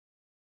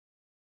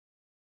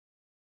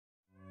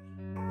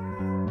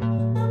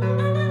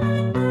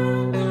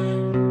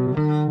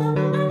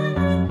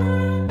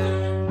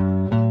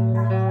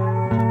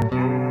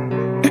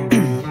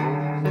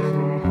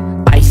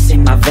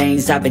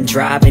I've been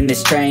driving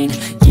this train.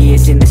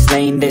 Years in this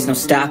lane, there's no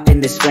stopping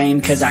this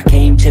flame. Cause I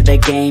came to the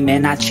game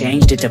and I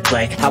changed it to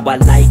play how I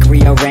like,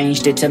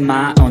 rearranged it to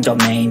my own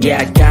domain.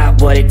 Yeah, I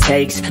got what it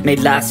takes, made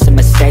lots of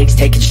mistakes,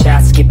 taking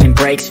shots, skipping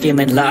breaks,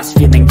 feeling lost,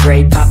 feeling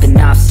great, popping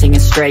off, singing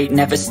straight,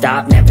 never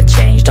stopped, never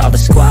changed. All the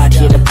squad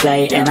here to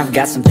play, and I've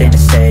got something to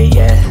say,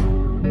 yeah.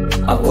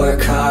 I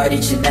work hard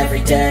each and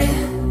every day,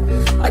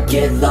 I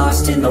get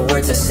lost in the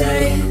words I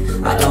say.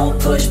 I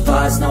don't push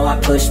pause, no I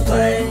push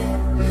play.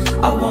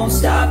 I won't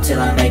stop till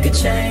I make a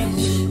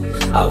change.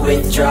 I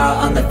withdraw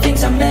on the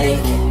things I make.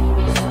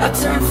 I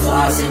turn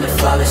flaws into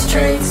flawless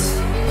traits.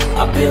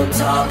 I build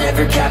tall,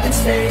 never capping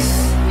space.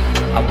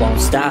 I won't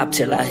stop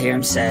till I hear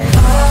him say,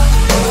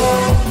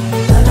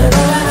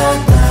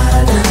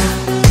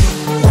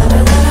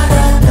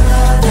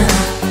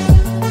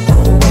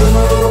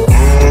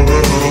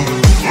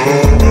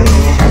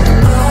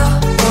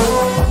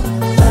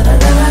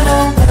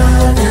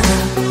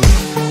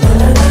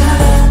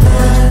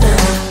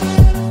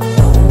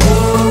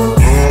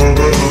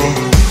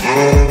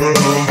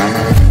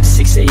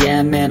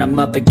 and I'm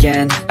up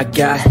again. I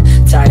got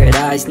tired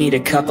eyes, need a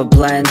cup of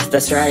blend.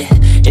 That's right,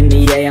 in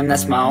the AM,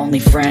 that's my only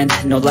friend.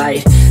 No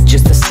light,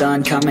 just the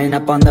sun coming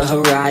up on the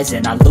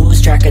horizon. I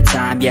lose track of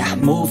time, yeah, I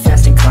move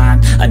fast and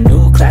climb a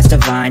new class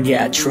divine,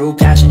 yeah, true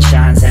passion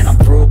shines. And I'm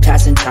through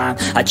passing time,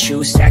 I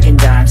choose stacking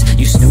dimes.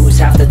 You snooze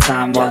half the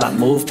time while I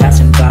move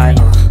passing by.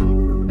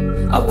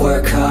 I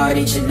work hard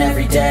each and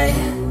every day,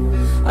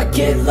 I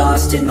get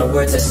lost in the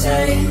words I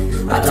say.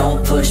 I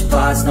don't push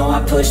pause, no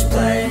I push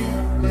play.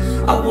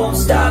 I won't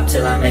stop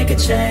till I make a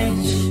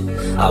change.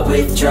 I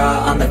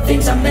withdraw on the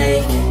things I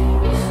make.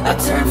 I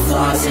turn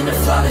flaws into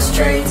flawless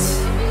traits.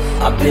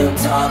 I build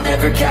tall,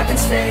 never capping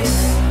space.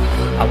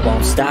 I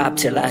won't stop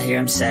till I hear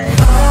him say,